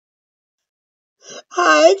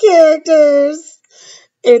Hi, characters.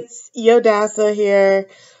 It's Yodasa here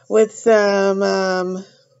with some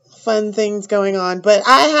fun things going on. But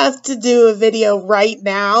I have to do a video right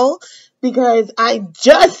now because I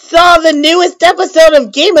just saw the newest episode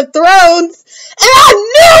of Game of Thrones and I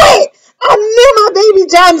knew it! I knew my baby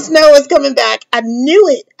Jon Snow was coming back. I knew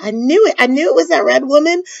it. I knew it. I knew it was that red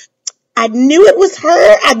woman. I knew it was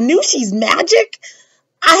her. I knew she's magic.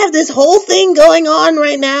 I have this whole thing going on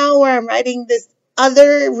right now where I'm writing this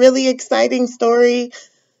other really exciting story,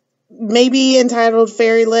 maybe entitled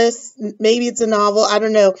Fairyless, maybe it's a novel, I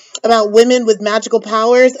don't know, about women with magical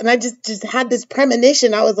powers. And I just had this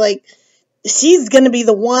premonition. I was like, she's going to be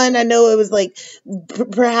the one. I know it was like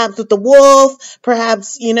perhaps with the wolf,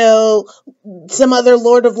 perhaps, some other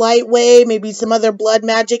Lord of Light way, maybe some other blood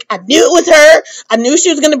magic. I knew it was her. I knew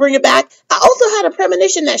she was going to bring it back. I also had a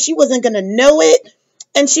premonition that she wasn't going to know it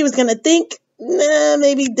and she was going to think, nah,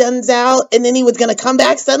 maybe Dunn's out, and then he was going to come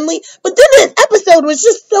back suddenly. But then the episode was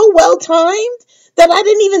just so well timed that I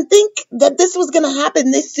didn't even think that this was going to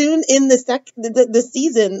happen this soon in the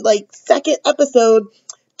season. Like, second episode,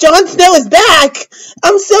 Jon Snow is back.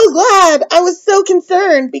 I'm so glad. I was so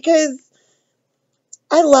concerned because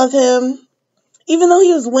I love him. Even though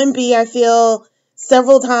he was wimpy, I feel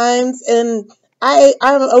several times, and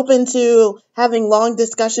I'm open to having long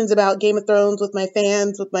discussions about Game of Thrones with my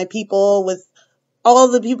fans, with my people, with all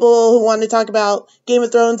the people who want to talk about Game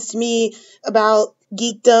of Thrones to me, about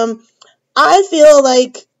geekdom. I feel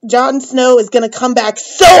like Jon Snow is going to come back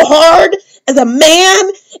so hard as a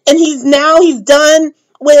man, and he's done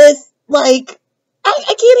with, like, I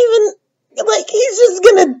can't even, like, he's just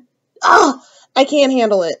going to, I can't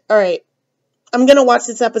handle it. All right. I'm going to watch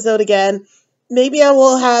this episode again. Maybe I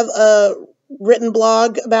will have a written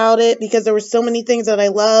blog about it because there were so many things that I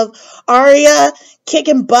love. Arya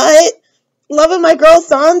kicking butt, loving my girl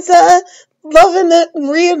Sansa, loving the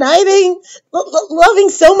reuniting, loving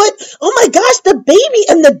so much. Oh my gosh, the baby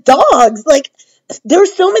and the dogs. Like, there were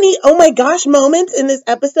so many oh my gosh moments in this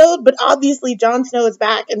episode, but obviously Jon Snow is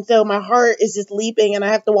back, and so my heart is just leaping, and I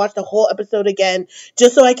have to watch the whole episode again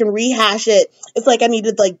just so I can rehash it. It's like I need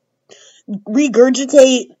to, like,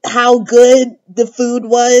 regurgitate how good the food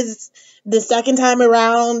was the second time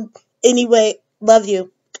around. Anyway, love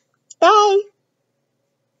you. Bye.